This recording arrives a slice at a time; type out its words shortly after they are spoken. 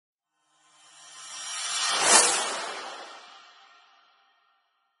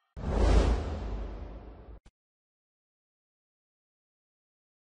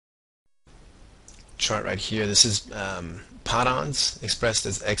chart right here. This is pot odds expressed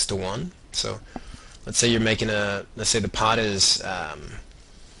as x to 1. So let's say you're making let's say the pot is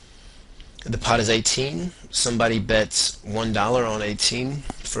 18. Somebody bets $1 on 18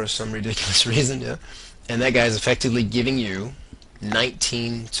 for some ridiculous reason, yeah, and that guy is effectively giving you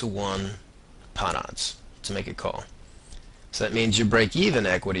 19 to 1 pot odds to make a call. So that means your break-even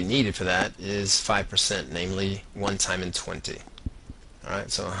equity needed for that is 5%, namely 1 time in 20.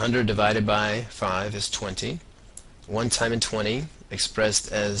 Alright, so 100 divided by 5 is 20. 1 time in 20,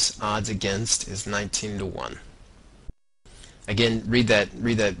 expressed as odds against, is 19 to 1. Again, read that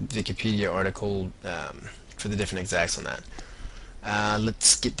Wikipedia article for the different exacts on that.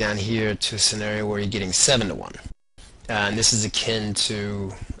 Let's get down here to a scenario where you're getting 7 to 1. And this is akin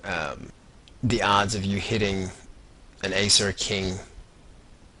to the odds of you hitting an ace or a king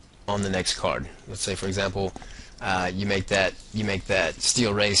on the next card. Let's say, for example, you make that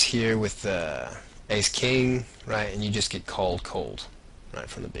steel race here with ace king, right, and you just get called cold, right,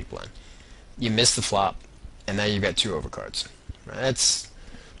 from the big blind. You miss the flop, and now you've got 2 overcards. Right? That's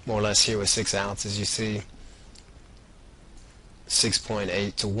more or less here with 6 outs, as you see.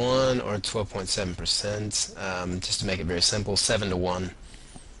 6.8 to 1 or 12.7%. Just to make it very simple, 7 to 1.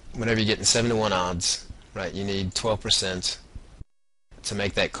 Whenever you're getting 7 to 1 odds, right, you need 12% to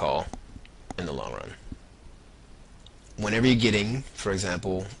make that call in the long run. Whenever you're getting, for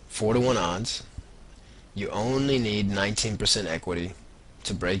example, 4 to 1 odds, you only need 19% equity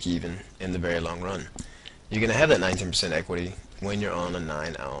to break even in the very long run. You're going to have that 19% equity when you're on a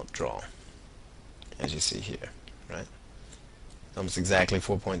 9-out draw, as you see here, right? Almost exactly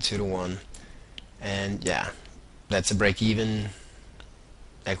 4.2 to 1, and yeah, that's a break-even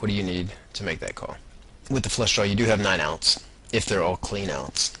equity you need to make that call. With the flush draw, you do have 9 outs if they're all clean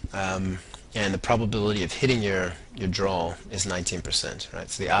outs, and the probability of hitting your draw is 19%, right?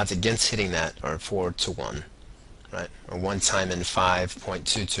 So the odds against hitting that are 4 to 1, right? Or 1 time in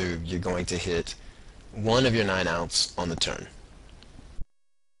 5.22, you're going to hit 1 of your 9 outs on the turn.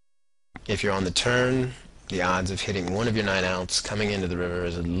 If you're on the turn, the odds of hitting 1 of your 9 outs coming into the river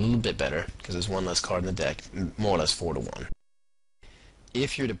is a little bit better because there's 1 less card in the deck, more or less 4 to 1.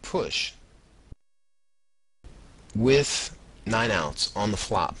 If you're to push with 9 outs on the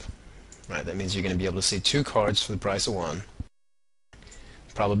flop, right, that means you're going to be able to see 2 cards for the price of 1.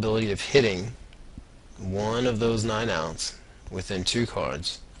 Probability of hitting 1 of those 9 outs within 2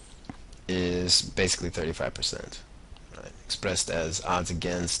 cards is basically 35%, right, expressed as odds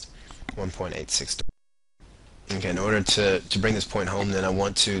against 1.86 to 1. Okay, in order to bring this point home, then I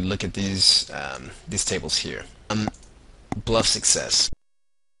want to look at these tables here. Bluff success.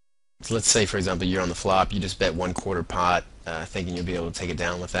 So let's say, for example, you're on the flop, you just bet 1/4 pot, thinking you'll be able to take it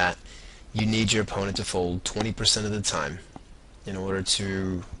down with that. You need your opponent to fold 20% of the time in order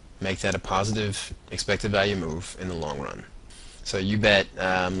to make that a positive expected value move in the long run. So you bet,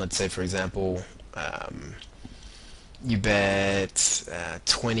 let's say, for example, you bet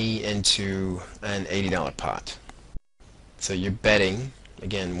 20 into an $80 pot. So you're betting,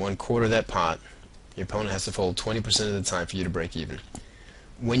 again, 1/4 of that pot. Your opponent has to fold 20% of the time for you to break even.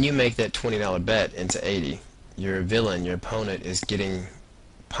 When you make that $20 bet into 80, your villain, your opponent, is getting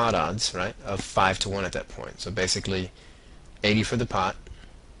pot odds, right, of 5 to 1 at that point. So basically 80 for the pot,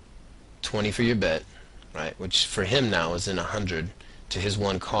 20 for your bet, right, which for him now is in 100 to his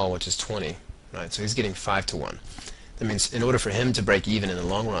 1 call, which is 20, right, so he's getting 5 to 1. That means in order for him to break even in the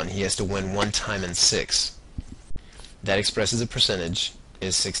long run, he has to win 1 time in 6. That expresses a percentage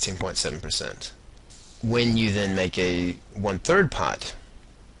is 16.7%. When you then make a 1/3 pot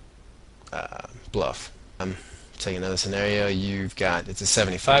bluff, take another scenario, it's a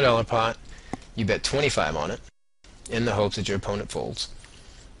 $75 pot, you bet 25 on it in the hopes that your opponent folds.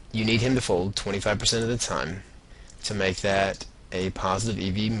 You need him to fold 25% of the time to make that a positive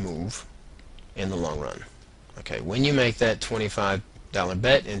EV move in the long run. Okay, when you make that $25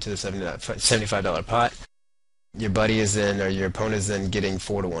 bet into the $75 pot, your buddy is then, or your opponent is then getting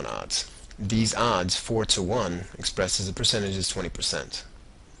 4 to 1 odds. These odds, 4 to 1, expressed as a percentage, is 20%.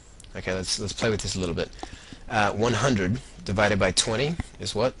 Okay, let's play with this a little bit. 100 divided by 20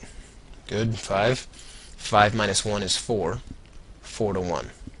 is what? Good, 5. 5 minus 1 is 4. 4 to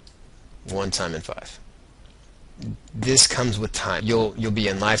 1. 1 time in 5. This comes with time. You'll be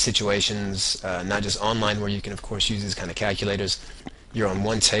in live situations, not just online, where you can of course use these kind of calculators. You're on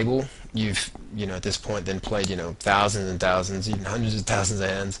one table. You've at this point then played thousands and thousands, even hundreds of thousands of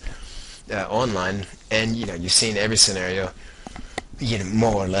hands online, and you've seen every scenario,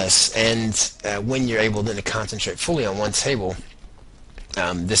 more or less. And when you're able then to concentrate fully on one table,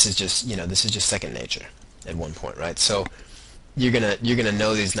 this is just second nature at one point, right? So you're gonna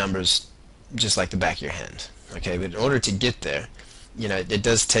know these numbers just like the back of your hand. Okay, but in order to get there, you know, it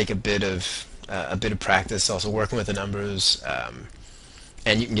does take a bit of practice, also working with the numbers,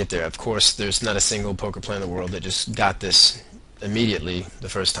 and you can get there. Of course, there's not a single poker player in the world that just got this immediately the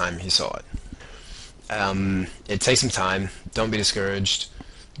first time he saw it. It takes some time. Don't be discouraged.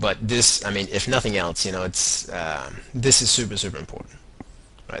 But this, I mean, if nothing else, you know, this is super, super important.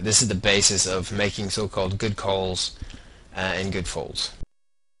 Right? This is the basis of making so-called good calls and good folds.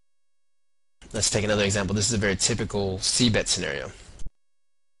 Let's take another example. This is a very typical C-bet scenario.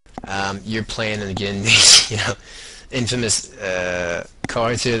 You're playing, and again, these, you know, infamous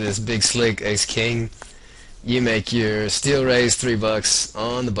cards here. This big slick ace-king. You make your steel raise $3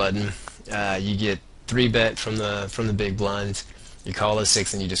 on the button. You get 3-bet from the big blind. You call it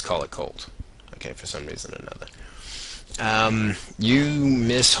 6, and you just call it cold. Okay, for some reason or another. You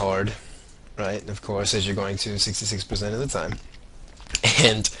miss hard, right? Of course, as you're going to 66% of the time,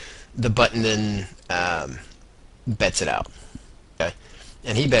 and the button then bets it out. Okay,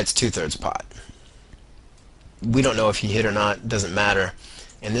 and he bets 2/3 pot. We don't know if he hit or not. Doesn't matter.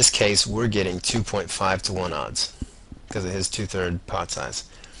 In this case, we're getting 2.5 to 1 odds because of his 2/3 pot size.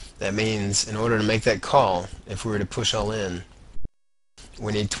 That means in order to make that call, if we were to push all in,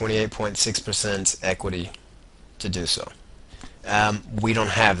 we need 28.6% equity to do so. We don't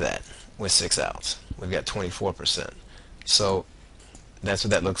have that with 6 outs. We've got 24%. So that's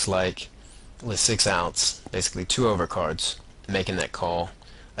what that looks like with 6 outs, basically 2 overcards, making that call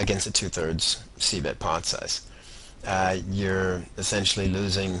against a 2/3 C-bet pot size. You're essentially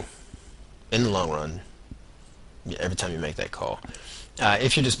losing in the long run every time you make that call.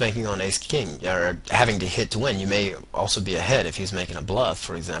 If you're just banking on ace-king, or having to hit to win, you may also be ahead if he's making a bluff,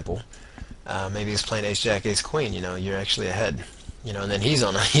 for example. Maybe he's playing ace-jack, ace-queen, you know, you're actually ahead. You know, and then he's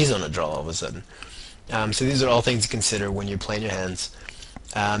on a draw all of a sudden. So these are all things to consider when you're playing your hands.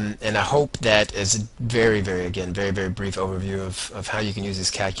 And I hope that is a very, very brief overview of how you can use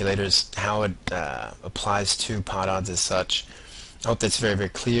these calculators, how it applies to pot odds as such. I hope that's very, very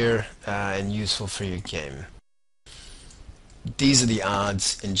clear and useful for your game. These are the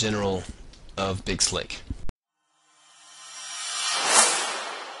odds in general of Big Slick.